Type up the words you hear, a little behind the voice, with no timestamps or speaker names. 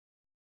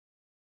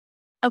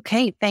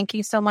Okay, thank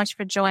you so much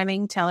for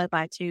joining Tell It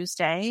by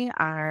Tuesday,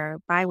 our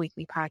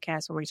bi-weekly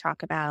podcast where we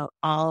talk about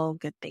all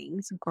good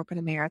things in corporate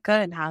America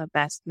and how to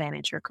best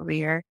manage your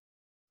career.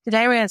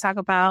 Today, we're going to talk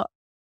about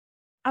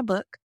a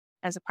book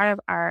as a part of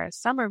our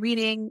summer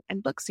reading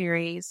and book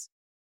series,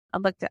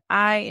 a book that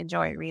I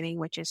enjoy reading,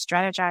 which is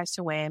Strategize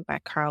to Win by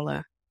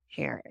Carla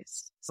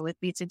Harris. So with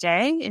me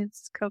today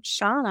is Coach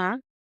Shauna.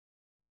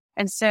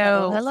 And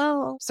Hello, so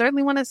hello.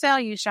 certainly want to sell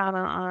you, Shauna,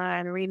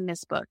 on reading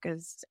this book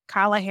because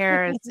Carla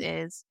Harris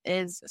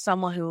is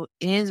someone who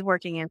is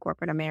working in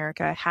corporate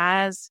America,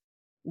 has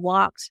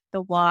walked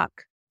the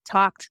walk,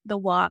 talked the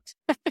walk,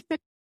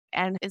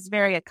 and is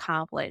very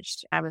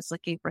accomplished. I was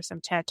looking for some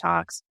TED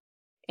Talks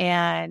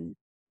and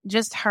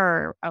just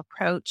her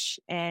approach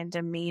and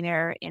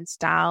demeanor and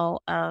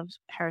style of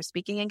her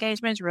speaking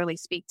engagements really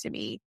speak to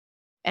me.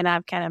 And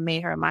I've kind of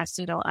made her my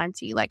pseudo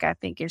auntie. Like, I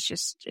think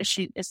it's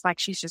like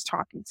she's just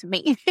talking to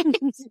me.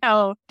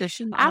 So Does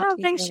she I not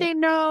don't think it? she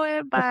know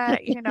it,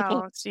 but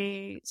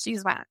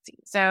she's my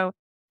auntie. So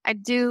I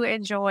do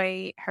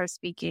enjoy her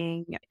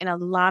speaking, and a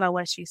lot of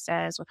what she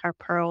says with her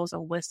pearls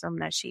of wisdom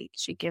that she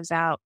gives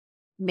out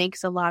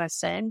makes a lot of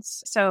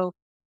sense. So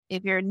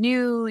if you're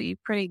new, you're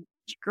pretty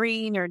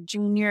green or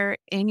junior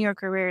in your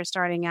career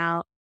starting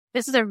out,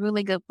 this is a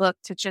really good book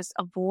to just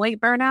avoid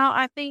burnout,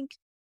 I think.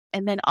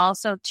 And then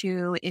also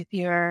too, if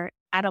you're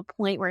at a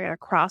point where you're at a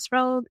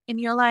crossroad in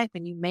your life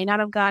and you may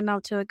not have gotten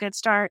off to a good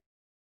start,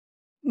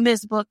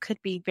 this book could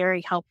be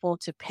very helpful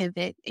to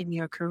pivot in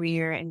your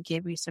career and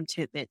give you some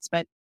tidbits.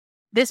 But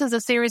this is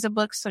a series of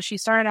books. So she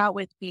started out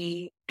with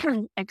the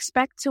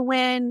Expect to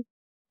Win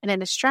and then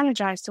the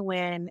Strategize to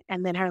Win.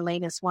 And then her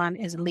latest one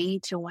is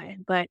Lead to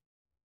Win. But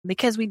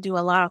because we do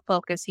a lot of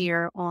focus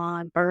here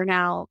on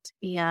burnout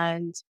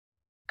and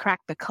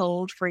crack the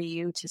code for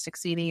you to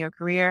succeed in your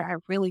career,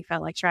 I really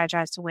felt like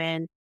Strategize to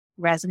Win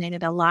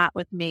resonated a lot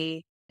with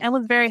me and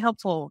was very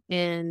helpful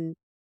in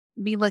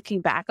me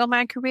looking back on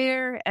my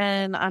career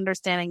and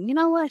understanding, you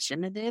know what,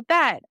 shouldn't have did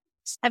that.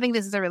 I think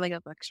this is a really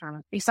good book,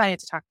 Sharma. Excited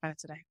to talk about it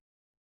today.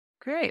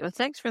 Great. Well,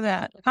 thanks for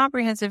that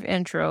comprehensive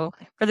intro.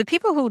 For the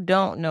people who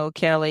don't know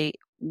Kelly,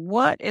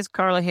 what is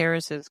Carla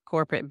Harris's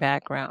corporate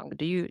background?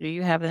 Do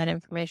you have that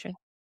information?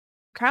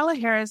 Carla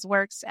Harris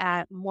works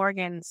at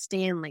Morgan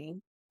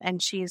Stanley, and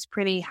she's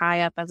pretty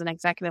high up as an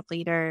executive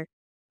leader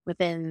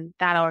within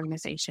that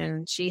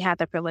organization. She had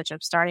the privilege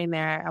of starting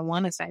there, I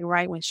want to say,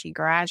 right when she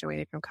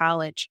graduated from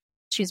college.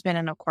 She's been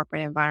in a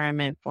corporate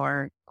environment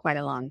for quite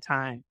a long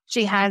time.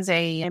 She has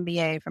a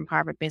MBA from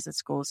Harvard Business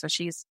School, so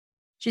she's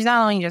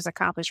not only just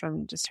accomplished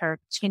from just her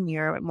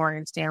tenure at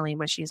Morgan Stanley,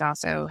 but she's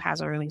also has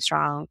a really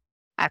strong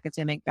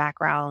academic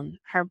background.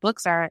 Her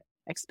books are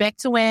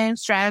Expect to Win,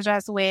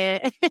 Strategize to Win,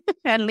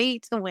 and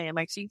Lead to Win.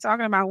 Like, she's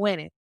talking about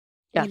winning.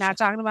 She's not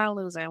talking about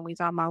losing. We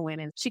talking about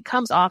winning. She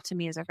comes off to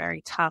me as a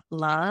very tough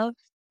love,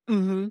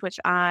 which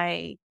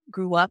I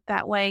grew up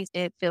that way.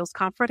 It feels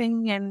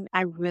comforting, and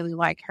I really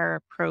like her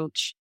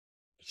approach.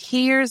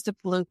 Here's the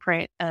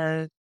blueprint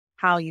of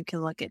how you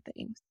can look at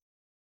things.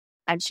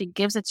 And she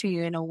gives it to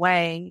you in a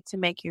way to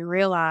make you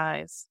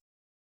realize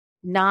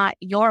not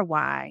your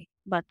why,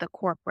 but the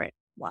corporate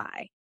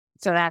why.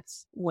 So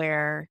that's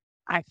where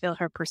I feel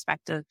her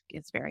perspective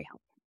is very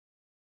helpful.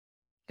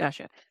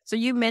 Gotcha. So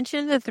you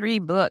mentioned the 3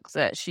 books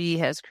that she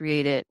has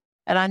created,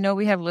 and I know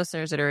we have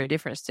listeners that are at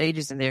different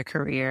stages in their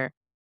career.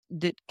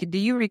 Do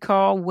you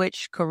recall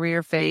which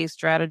career phase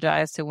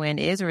Strategize to Win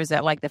is, or is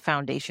that like the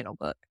foundational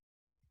book?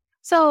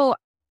 So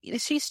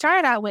she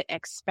started out with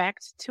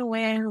Expect to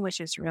Win,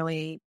 which is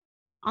really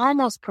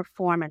almost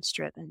performance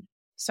driven.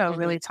 So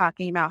really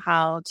talking about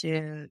how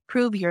to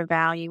prove your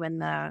value in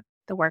the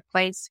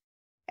workplace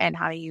and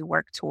how you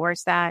work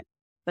towards that.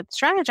 But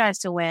Strategize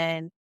to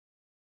Win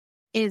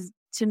is,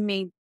 to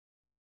me,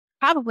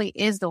 probably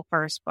is the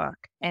first book.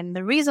 And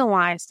the reason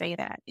why I say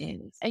that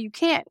is you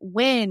can't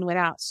win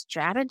without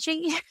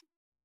strategy.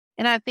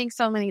 And I think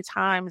so many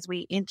times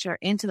we enter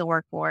into the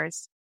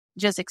workforce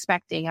just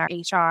expecting our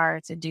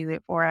HR to do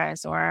it for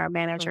us or our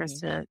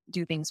managers to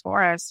do things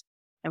for us.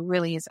 And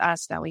really it's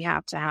us that we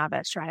have to have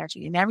that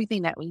strategy. And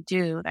everything that we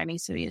do, there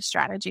needs to be a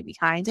strategy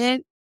behind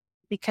it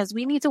because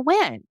we need to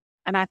win.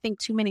 And I think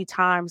too many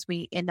times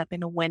we end up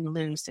in a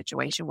win-lose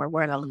situation where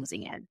we're the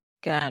losing end.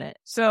 Got it.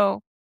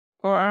 So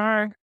for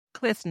our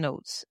Cliff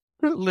Notes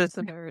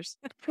listeners,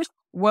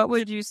 what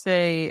would you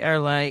say are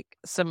like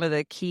some of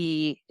the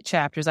key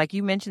chapters? Like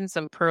you mentioned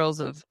some pearls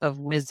of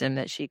wisdom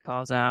that she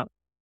calls out.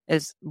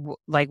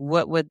 Like,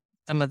 what would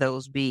some of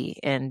those be,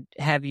 and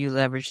have you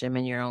leveraged them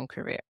in your own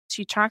career?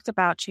 She talked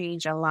about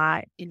change a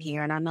lot in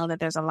here. And I know that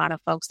there's a lot of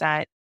folks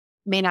that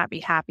may not be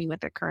happy with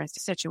their current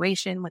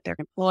situation with their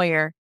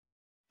employer.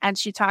 And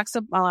she talks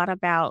a lot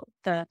about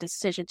the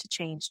decision to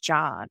change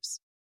jobs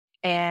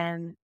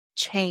and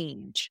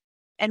change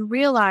and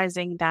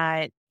realizing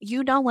that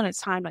you know when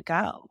it's time to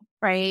go,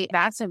 right?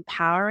 That's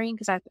empowering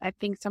because I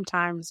think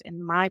sometimes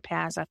in my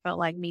past, I felt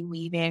like me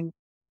leaving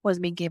was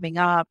me giving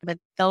up. But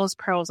those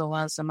pearls of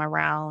wisdom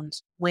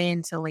around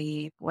when to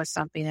leave was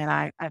something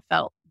that I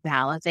felt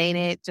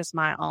validated, just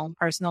my own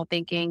personal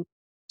thinking.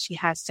 She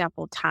has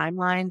simple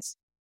timelines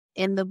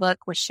in the book,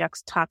 which she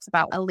talks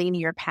about a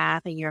linear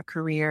path in your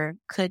career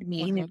could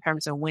mean in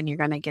terms of when you're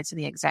going to get to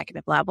the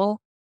executive level,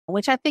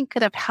 which I think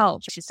could have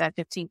helped. She said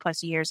 15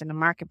 plus years in the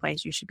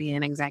marketplace, you should be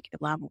an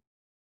executive level.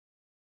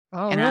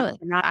 Oh, And really?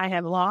 I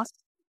have lost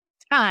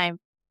time,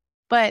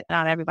 but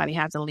not everybody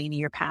has a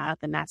linear path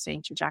and that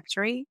same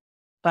trajectory.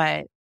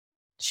 But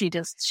she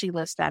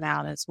lists that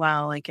out as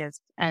well, like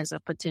as a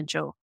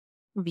potential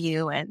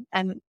view and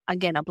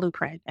again, a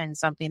blueprint and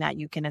something that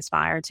you can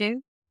aspire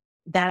to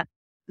that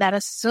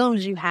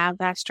assumes you have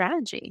that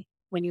strategy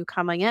when you're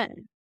coming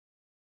in.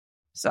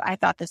 So I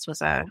thought this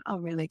was a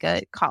really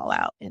good call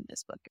out in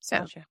this book. So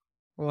Gotcha.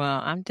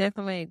 Well, I'm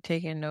definitely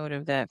taking note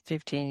of that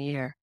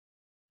 15-year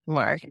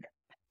mark.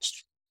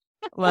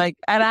 Like,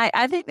 and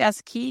I think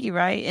that's key,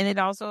 right? And it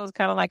also is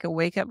kind of like a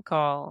wake up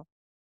call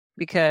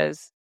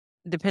because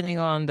depending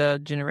on the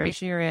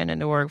generation you're in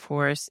the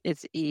workforce,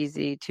 it's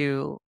easy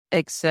to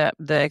accept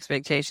the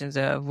expectations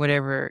of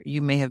whatever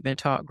you may have been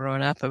taught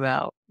growing up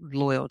about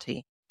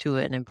loyalty to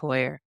an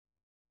employer.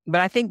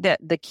 But I think that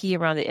the key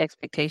around the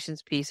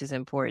expectations piece is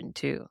important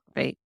too,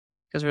 right?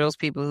 Because for those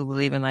people who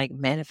believe in like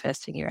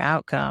manifesting your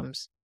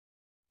outcomes,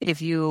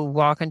 if you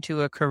walk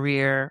into a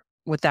career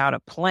without a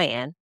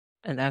plan,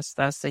 and that's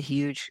the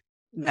huge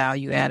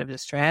value add of the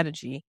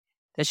strategy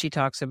that she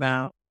talks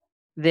about,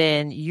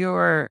 then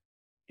you're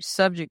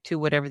subject to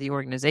whatever the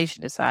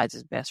organization decides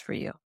is best for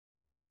you.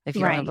 If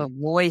you don't have a right,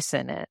 voice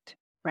in it,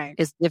 right.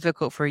 it's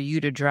difficult for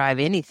you to drive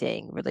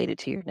anything related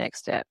to your next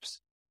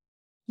steps.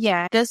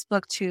 Yeah, this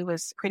book too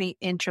was pretty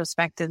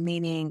introspective,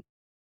 meaning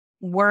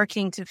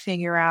working to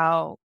figure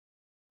out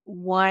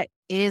what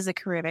is a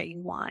career that you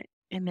want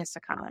in this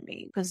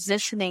economy,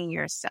 positioning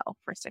yourself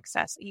for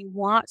success. You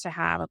want to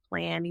have a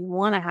plan, you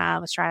want to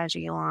have a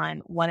strategy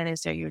on what it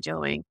is that you're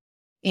doing.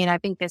 And I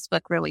think this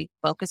book really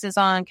focuses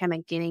on kind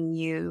of getting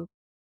you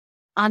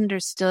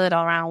understood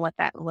around what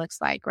that looks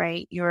like,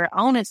 right? Your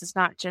onus is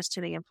not just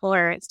to the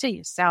employer, it's to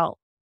yourself.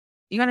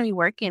 You're going to be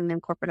working in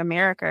corporate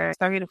America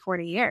 30 to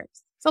 40 years.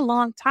 It's a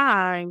long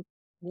time.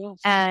 Yes.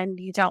 And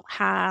you don't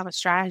have a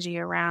strategy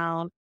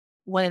around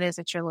what it is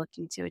that you're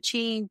looking to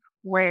achieve.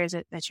 Where is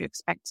it that you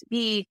expect to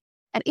be?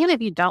 And even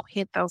if you don't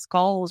hit those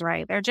goals,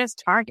 right, they're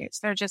just targets.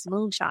 They're just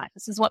moonshot.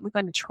 This is what we're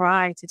going to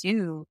try to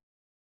do.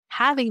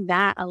 Having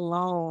that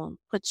alone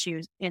puts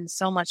you in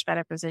so much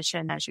better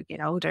position as you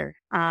get older.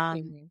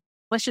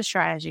 What's your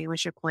strategy?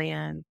 What's your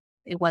plan?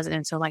 It wasn't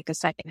until like the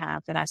second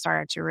half that I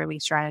started to really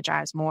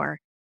strategize more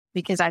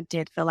because I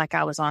did feel like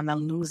I was on the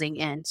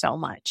losing end so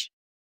much.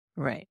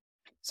 Right.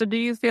 So do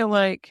you feel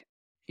like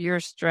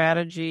your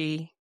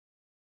strategy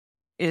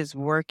is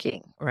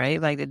working, right?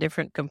 Like the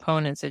different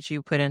components that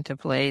you put into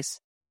place.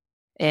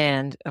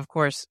 And of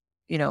course,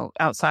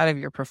 outside of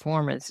your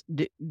performance,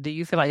 do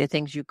you feel like the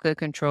things you could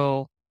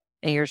control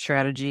in your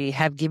strategy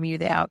have given you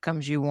the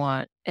outcomes you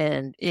want?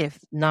 And if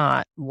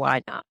not,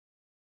 why not?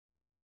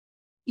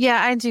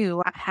 Yeah, I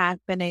do. I have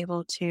been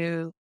able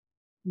to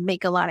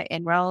make a lot of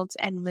inroads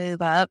and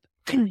move up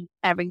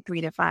every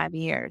 3 to 5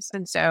 years.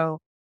 And so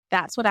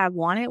that's what I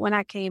wanted when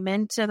I came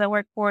into the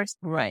workforce.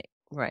 Right,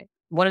 right.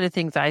 One of the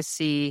things I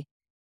see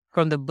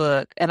from the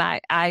book, and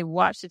I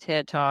watched the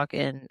TED Talk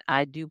and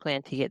I do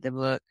plan to get the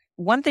book.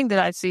 One thing that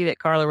I see that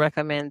Carla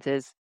recommends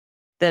is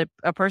that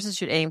a person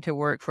should aim to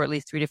work for at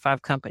least 3 to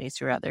 5 companies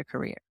throughout their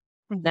career.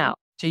 Mhm. Now,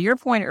 to your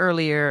point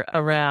earlier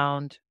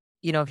around,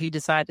 if you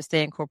decide to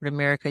stay in corporate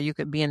America, you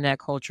could be in that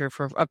culture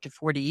for up to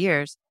 40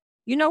 years.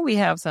 We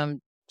have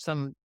some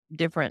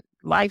different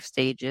life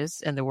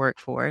stages in the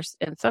workforce,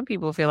 and some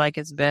people feel like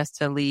it's best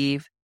to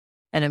leave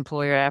an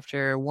employer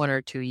after 1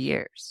 or 2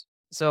 years.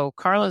 So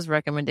Carla's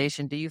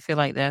recommendation, do you feel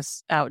like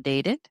that's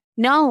outdated?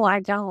 No, I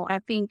don't. I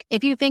think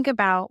if you think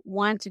about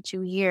 1 to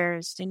 2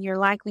 years, then you're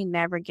likely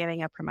never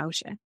getting a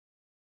promotion,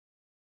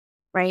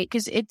 right?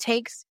 Because it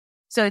takes,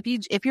 so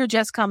if you're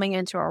just coming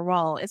into a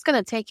role, it's going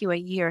to take you a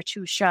year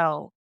to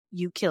show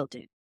you killed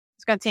it.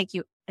 It's going to take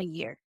you a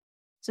year.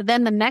 So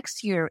then the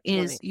next year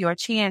is Right. your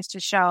chance to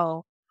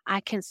show I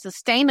can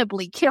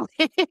sustainably kill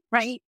it,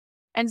 right?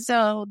 And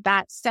so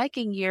that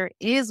second year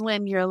is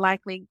when you're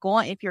likely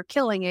going, if you're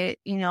killing it,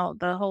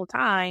 the whole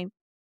time,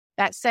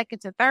 that second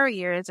to third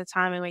year is a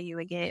time when you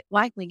would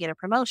likely get a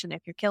promotion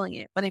if you're killing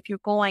it. But if you're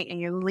going and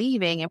you're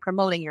leaving and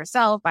promoting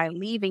yourself by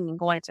leaving and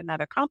going to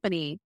another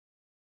company,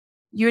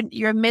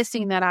 you're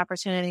missing that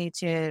opportunity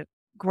to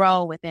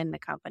grow within the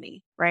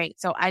company, right?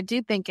 So I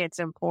do think it's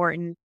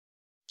important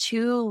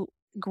to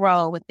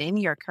grow within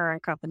your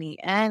current company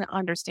and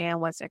understand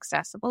what's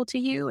accessible to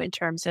you in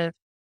terms of,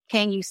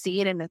 can you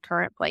see it in the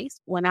current place?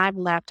 When I've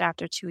left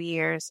after 2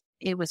 years,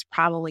 it was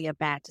probably a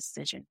bad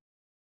decision.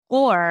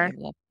 Or,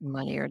 You left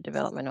money or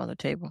development on the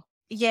table.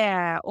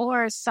 yeah,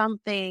 or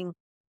something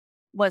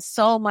was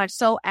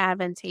so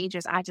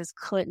advantageous, I just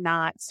could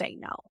not say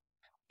no.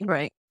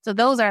 Right. So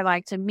those are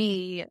like, to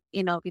me,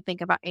 if you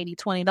think about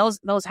 80/20,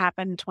 those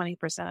happen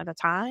 20% of the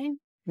time.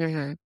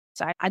 Mm-hmm.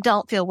 So I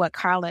don't feel what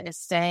Carla is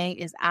saying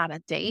is out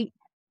of date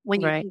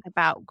when you Right. think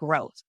about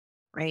growth,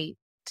 right?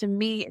 To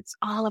me, it's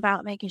all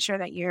about making sure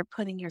that you're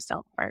putting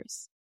yourself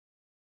first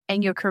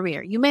in your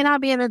career. You may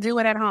not be able to do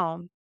it at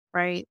home,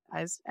 right?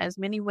 As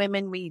many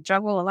women, we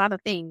juggle a lot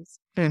of things,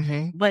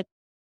 but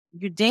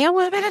you damn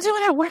well better do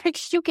it at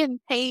work. You get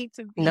paid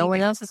to be No one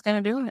there. else is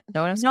going to do it.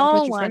 No one else No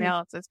put you one first.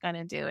 else is going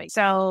to do it.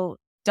 So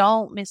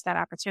don't miss that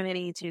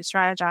opportunity to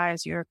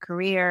strategize your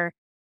career.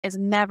 It's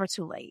never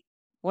too late.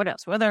 What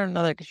else? What other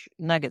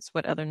nuggets?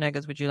 What other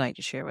nuggets would you like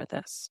to share with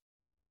us?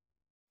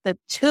 The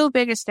two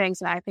biggest things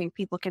that I think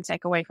people can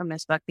take away from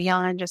this book,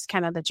 beyond just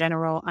kind of the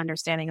general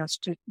understanding of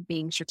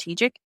being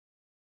strategic,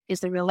 is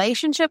the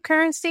relationship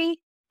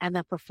currency and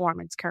the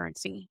performance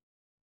currency.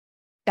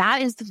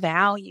 That is the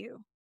value.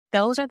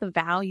 Those are the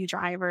value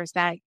drivers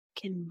that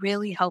can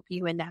really help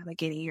you in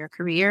navigating your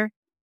career,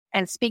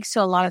 and speaks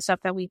to a lot of stuff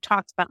that we've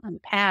talked about in the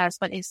past,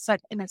 but it's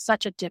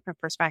such a different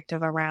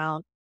perspective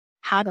around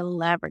how to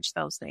leverage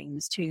those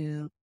things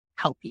to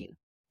help you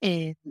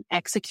in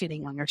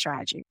executing on your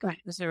strategy. Go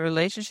ahead. Is the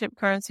relationship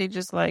currency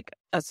just like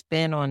a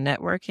spin on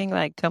networking?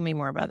 Like, tell me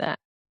more about that.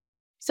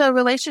 So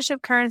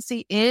relationship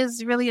currency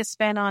is really a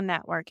spin on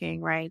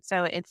networking, right?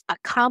 So it's a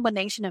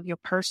combination of your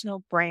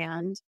personal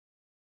brand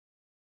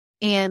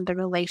and the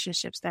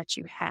relationships that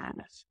you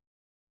have.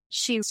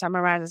 She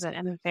summarizes it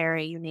in a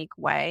very unique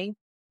way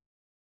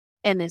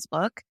in this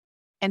book,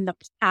 and the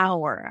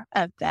power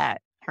of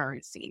that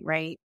currency,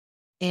 right?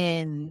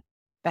 In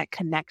that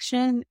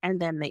connection, and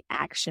then the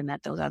action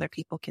that those other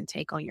people can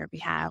take on your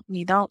behalf.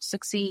 You don't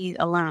succeed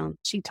alone.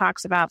 She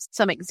talks about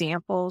some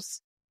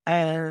examples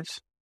of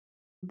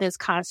this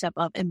concept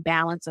of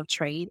imbalance of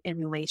trade in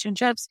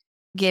relationships,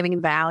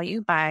 giving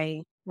value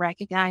by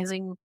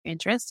recognizing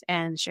interest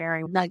and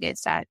sharing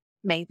nuggets that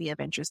may be of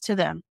interest to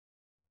them.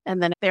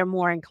 And then they're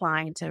more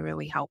inclined to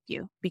really help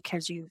you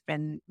because you've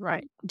been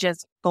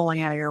just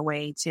going out of your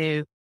way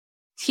to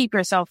keep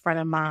yourself front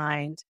of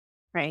mind,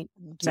 right?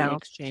 The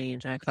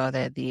exchange. I call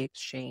that the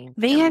exchange.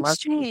 The It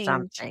must be exchange.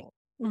 something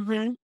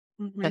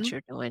that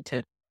you're doing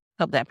to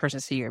help that person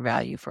see your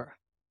value for.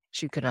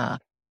 So you can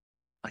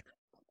like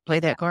play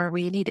that card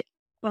where you need it.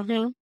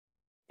 And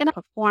a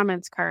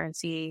performance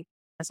currency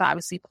is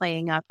obviously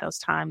playing up those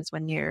times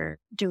when you're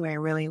doing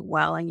really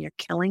well and you're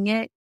killing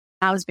it.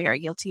 I was very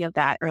guilty of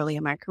that early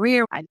in my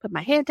career. I'd put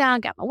my head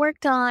down, got my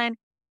work done,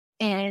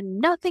 and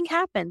nothing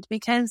happened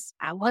because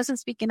I wasn't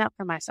speaking up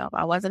for myself.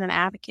 I wasn't an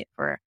advocate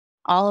for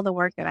all of the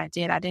work that I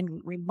did. I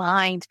didn't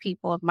remind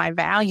people of my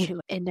value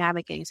in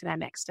navigating to that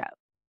next step.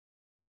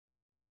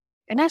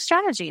 And that's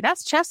strategy.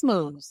 That's chess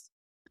moves.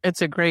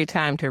 It's a great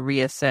time to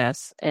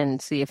reassess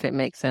and see if it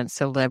makes sense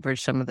to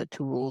leverage some of the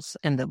tools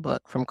in the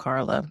book from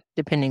Carla,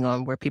 depending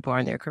on where people are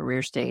in their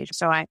career stage.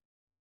 So I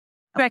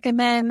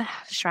recommend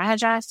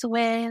Strategize to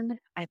Win.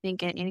 I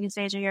think at any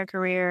stage of your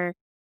career,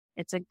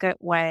 it's a good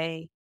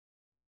way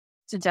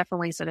to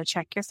definitely sort of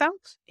check yourself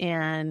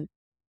and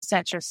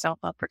set yourself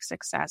up for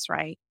success,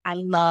 right? I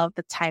love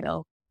the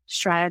title,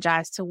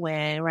 Strategize to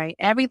Win, right?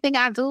 Everything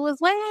I do is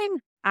win.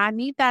 I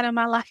need that in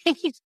my life.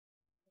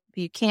 If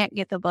you can't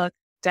get the book,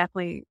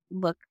 definitely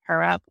look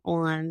her up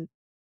on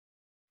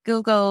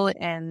Google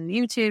and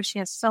YouTube. She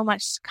has so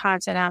much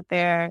content out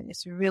there.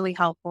 It's really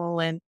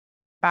helpful. And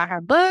by her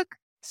book,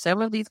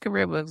 some of these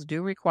career books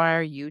do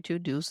require you to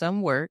do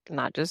some work,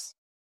 not just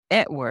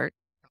at work,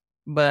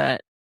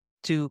 but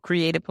to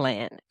create a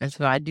plan. And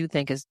so I do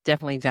think it's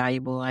definitely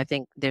valuable. I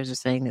think there's a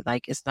saying that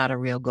like, it's not a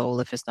real goal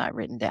if it's not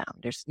written down.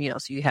 There's,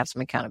 so you have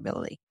some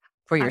accountability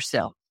for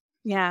yourself.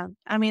 Yeah.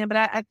 I mean, but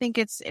I think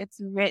it's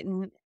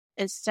written,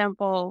 it's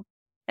simple,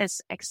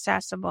 it's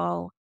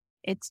accessible,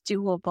 it's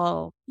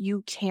doable.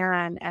 You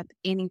can, at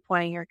any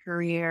point in your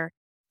career,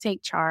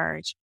 take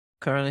charge.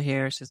 Carla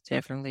Harris is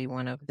definitely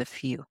one of the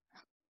few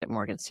at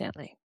Morgan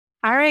Stanley.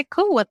 All right,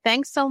 cool. Well,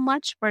 thanks so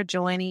much for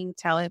joining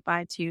Tell It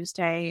by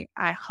Tuesday.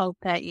 I hope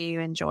that you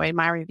enjoyed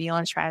my review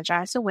on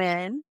Strategize to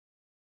Win.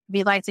 If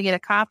you'd like to get a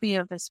copy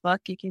of this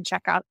book, you can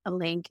check out the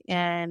link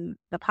in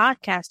the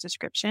podcast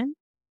description.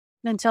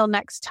 Until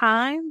next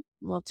time,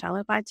 we'll Tell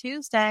It by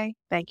Tuesday.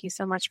 Thank you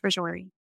so much for joining.